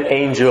even an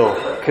angel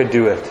could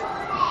do it.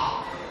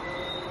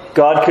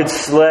 God could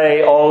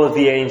slay all of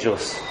the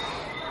angels.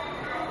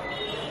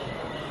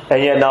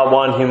 And yet not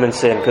one human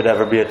sin could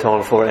ever be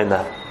atoned for in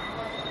that.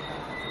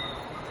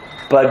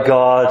 But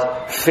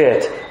God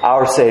fit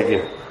our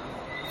Savior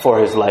for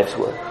His life's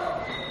work.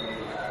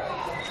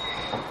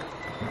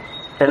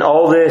 And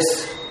all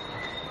this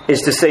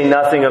is to say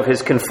nothing of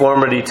His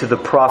conformity to the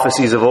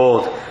prophecies of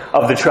old,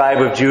 of the tribe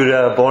of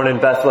Judah, born in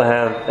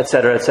Bethlehem,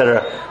 etc.,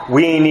 etc.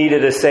 We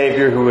needed a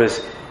Savior who was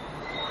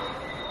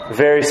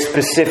very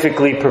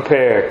specifically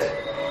prepared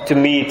to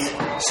meet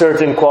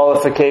certain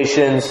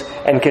qualifications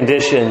and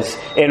conditions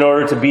in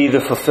order to be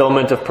the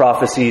fulfillment of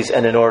prophecies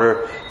and in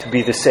order to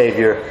be the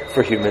Savior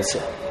for human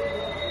sin.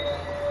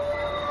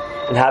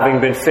 And having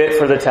been fit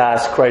for the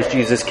task, Christ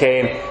Jesus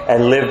came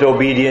and lived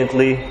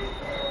obediently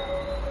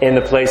in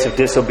the place of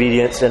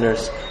disobedient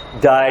sinners,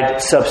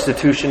 died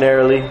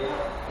substitutionarily,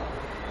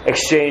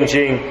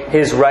 exchanging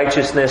His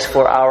righteousness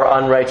for our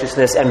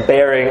unrighteousness and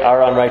bearing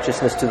our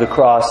unrighteousness to the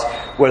cross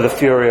where the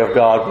fury of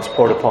God was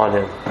poured upon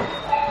Him.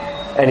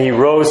 And He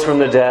rose from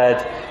the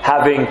dead,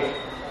 having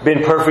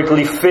been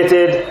perfectly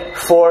fitted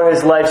for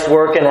His life's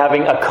work and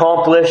having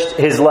accomplished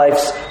His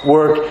life's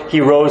work.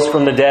 He rose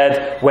from the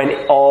dead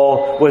when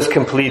all was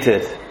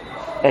completed.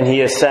 And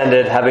He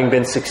ascended, having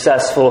been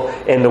successful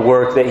in the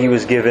work that He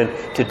was given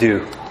to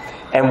do.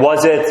 And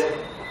was it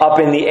up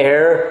in the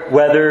air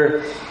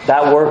whether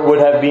that work would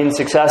have been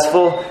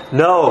successful?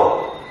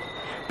 No.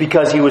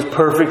 Because He was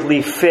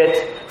perfectly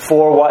fit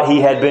for what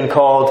He had been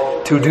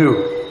called to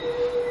do.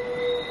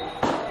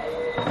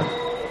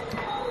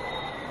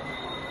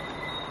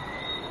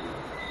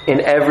 In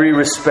every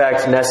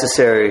respect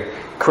necessary,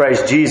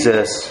 Christ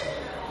Jesus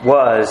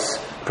was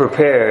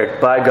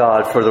prepared by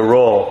God for the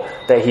role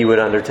that He would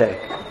undertake.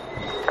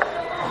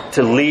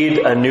 To lead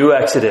a new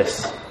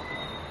exodus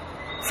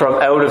from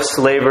out of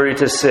slavery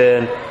to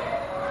sin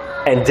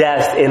and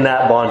death in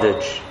that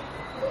bondage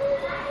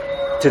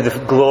to the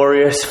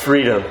glorious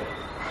freedom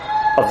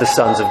of the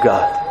sons of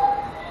God.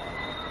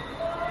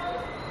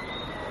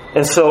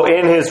 And so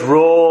in His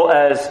role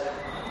as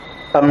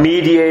a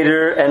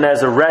mediator and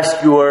as a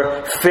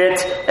rescuer,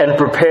 fit and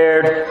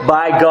prepared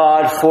by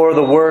God for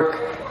the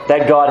work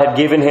that God had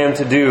given him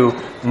to do,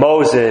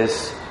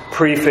 Moses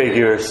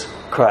prefigures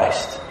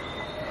Christ.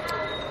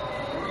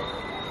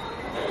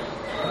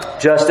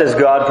 Just as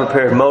God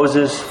prepared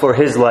Moses for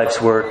his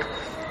life's work,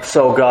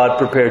 so God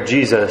prepared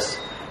Jesus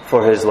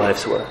for His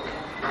life's work.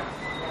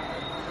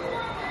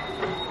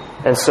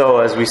 And so,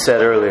 as we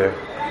said earlier,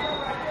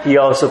 He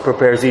also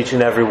prepares each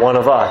and every one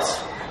of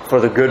us for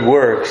the good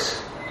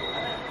works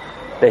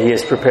that He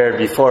has prepared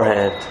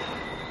beforehand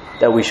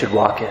that we should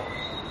walk in.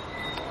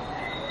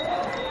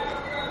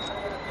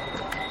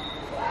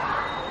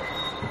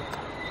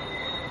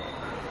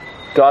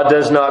 God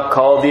does not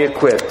call the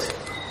equipped,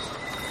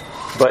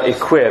 but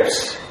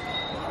equips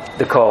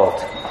the called.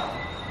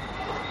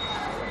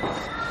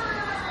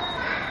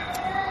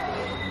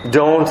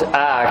 Don't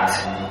act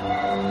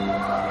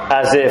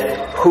as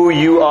if who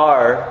you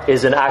are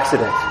is an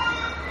accident.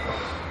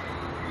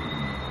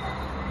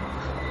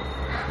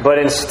 But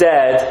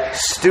instead,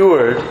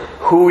 steward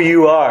who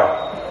you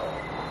are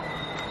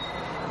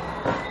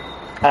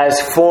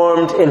as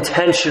formed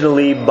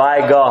intentionally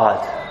by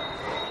God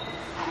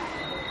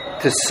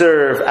to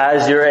serve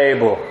as you're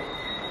able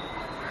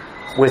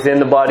within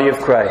the body of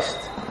Christ,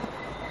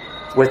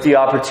 with the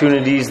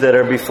opportunities that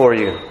are before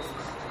you,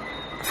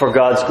 for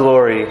God's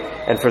glory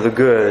and for the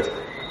good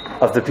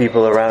of the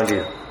people around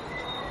you.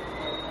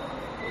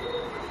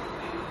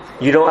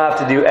 You don't have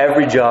to do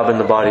every job in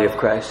the body of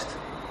Christ.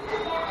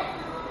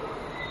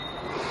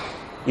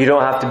 You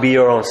don't have to be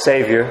your own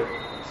Savior.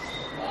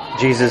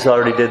 Jesus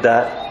already did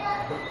that.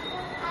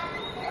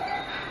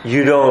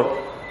 You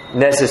don't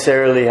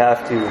necessarily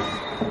have to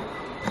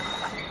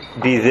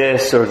be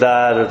this or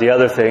that or the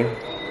other thing.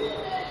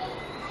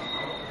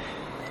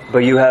 But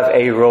you have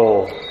a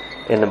role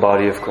in the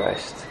body of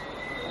Christ.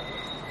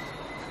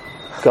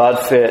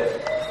 God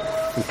fit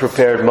and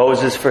prepared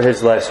Moses for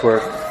his life's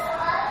work.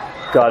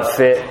 God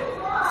fit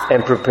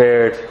and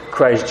prepared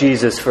Christ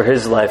Jesus for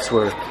his life's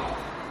work.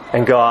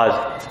 And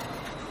God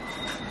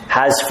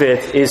has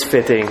fit, is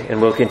fitting,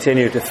 and will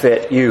continue to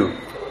fit you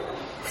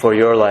for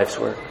your life's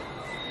work.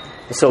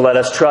 And so let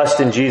us trust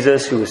in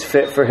Jesus, who is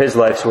fit for his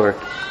life's work,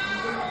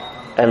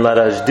 and let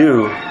us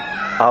do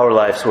our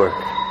life's work.